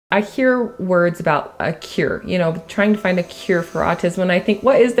I hear words about a cure, you know, trying to find a cure for autism, and I think,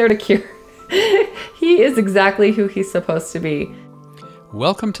 what is there to cure? He is exactly who he's supposed to be.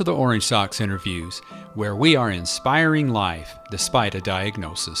 Welcome to the Orange Socks Interviews, where we are inspiring life despite a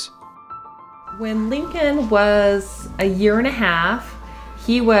diagnosis. When Lincoln was a year and a half,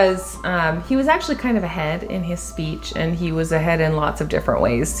 he was actually kind of ahead in his speech, and he was ahead in lots of different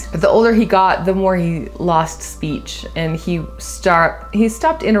ways. The older he got, the more he lost speech, and he stopped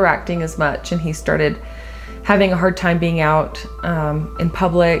interacting as much, and he started having a hard time being out in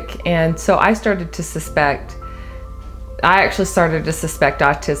public. And so I actually started to suspect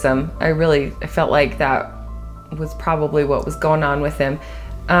autism. I felt like that was probably what was going on with him,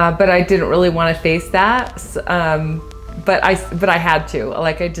 but I didn't really want to face that. But I had to,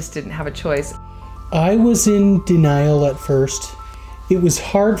 like, I just didn't have a choice. I was in denial at first. It was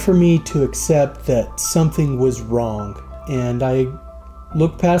hard for me to accept that something was wrong. And I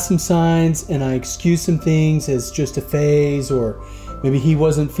looked past some signs and I excused some things as just a phase, or maybe he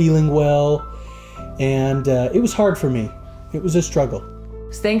wasn't feeling well. And it was hard for me. It was a struggle. It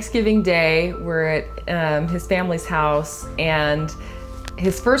was Thanksgiving Day. We're at his family's house, and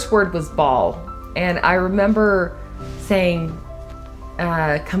his first word was ball. And I remember saying,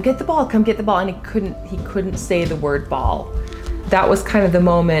 come get the ball, come get the ball. And he couldn't say the word ball. That was kind of the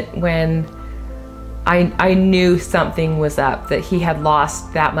moment when I knew something was up, that he had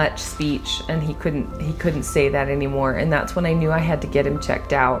lost that much speech and he couldn't say that anymore. And that's when I knew I had to get him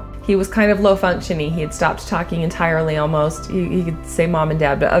checked out. He was kind of low functioning. He had stopped talking entirely almost. He could say mom and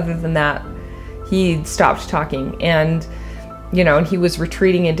dad, but other than that, he stopped talking. And you know, and he was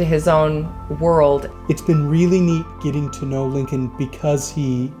retreating into his own world. It's been really neat getting to know Lincoln because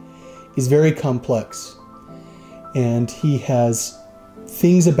he is very complex, and he has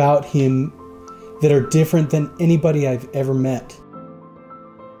things about him that are different than anybody I've ever met.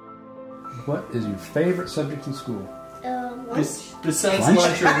 What is your favorite subject in school? Besides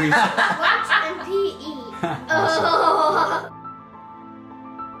lunch or recess? Lunch and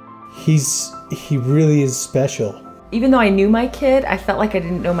PE. He really is special. Even though I knew my kid, I felt like I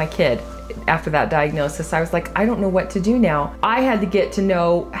didn't know my kid after that diagnosis. I was like, I don't know what to do now. I had to get to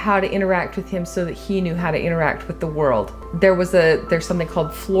know how to interact with him so that he knew how to interact with the world. There's something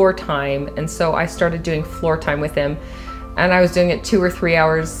called floor time, and so I started doing floor time with him, and I was doing it 2 or 3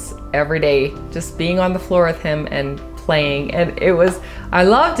 hours every day, just being on the floor with him and playing. And I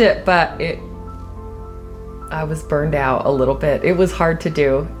loved it, but I was burned out a little bit. It was hard to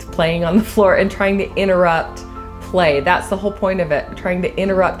do, playing on the floor and trying to interrupt play. That's the whole point of it, trying to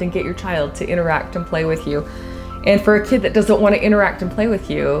interrupt and get your child to interact and play with you. And for a kid that doesn't want to interact and play with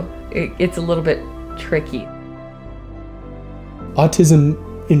you, it's a little bit tricky.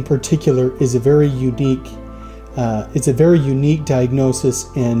 Autism in particular is a very unique diagnosis,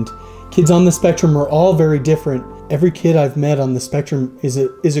 and kids on the spectrum are all very different. Every kid I've met on the spectrum is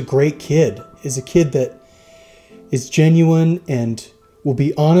a great kid, is a kid that is genuine and will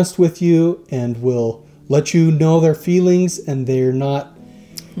be honest with you and will let you know their feelings, and they're not,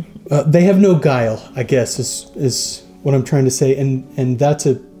 they have no guile, I guess, is what I'm trying to say, and that's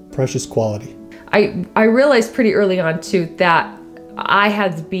a precious quality. I realized pretty early on too that I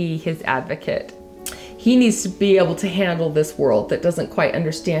had to be his advocate. He needs to be able to handle this world that doesn't quite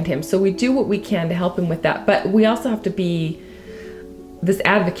understand him. So we do what we can to help him with that, but we also have to be this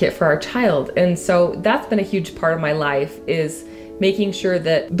advocate for our child. And so that's been a huge part of my life, is making sure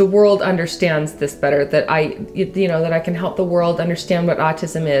that the world understands this better, that I can help the world understand what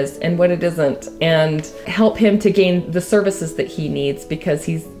autism is and what it isn't, and help him to gain the services that he needs, because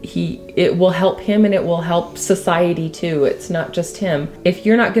it will help him and it will help society too. It's not just him. If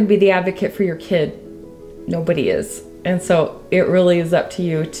you're not going to be the advocate for your kid, nobody is. And so it really is up to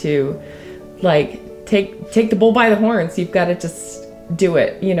you to take the bull by the horns. You've got to just do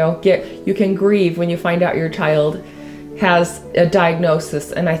it. You can grieve when you find out your child has a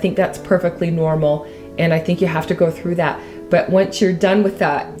diagnosis, and I think that's perfectly normal, and I think you have to go through that. But once you're done with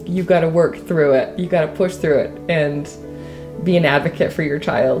that, you got to work through it. You got to push through it and be an advocate for your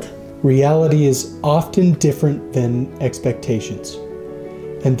child. Reality is often different than expectations,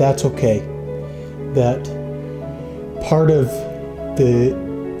 and that's okay. That part of the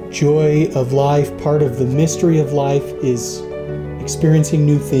joy of life, part of the mystery of life, is experiencing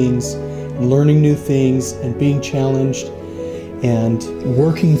new things, learning new things, and being challenged and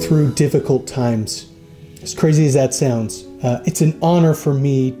working through difficult times. As crazy as that sounds, it's an honor for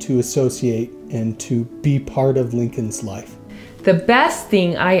me to associate and to be part of Lincoln's life. The best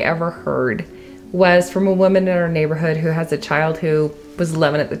thing I ever heard was from a woman in our neighborhood who has a child who was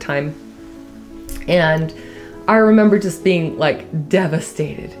 11 at the time. And I remember just being like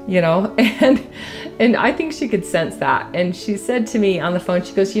devastated, you know, and I think she could sense that. And she said to me on the phone,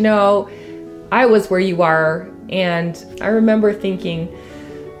 she goes, you know, I was where you are. And I remember thinking,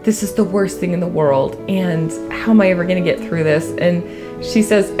 this is the worst thing in the world. And how am I ever going to get through this? And she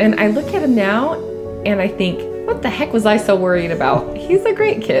says, and I look at him now and I think, what the heck was I so worried about? He's a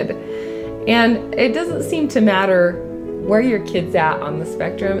great kid. And it doesn't seem to matter where your kid's at on the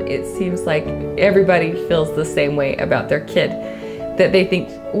spectrum. It seems like everybody feels the same way about their kid, that they think,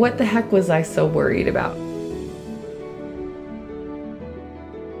 what the heck was I so worried about?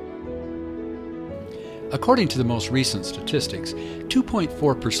 According to the most recent statistics,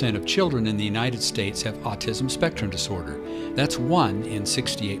 2.4% of children in the United States have autism spectrum disorder. That's 1 in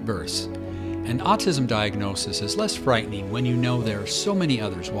 68 births. An autism diagnosis is less frightening when you know there are so many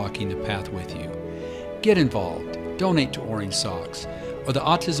others walking the path with you. Get involved, donate to Orange Socks or the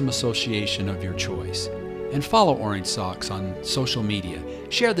Autism Association of your choice, and follow Orange Socks on social media.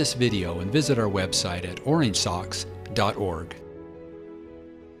 Share this video and visit our website at orangesocks.org.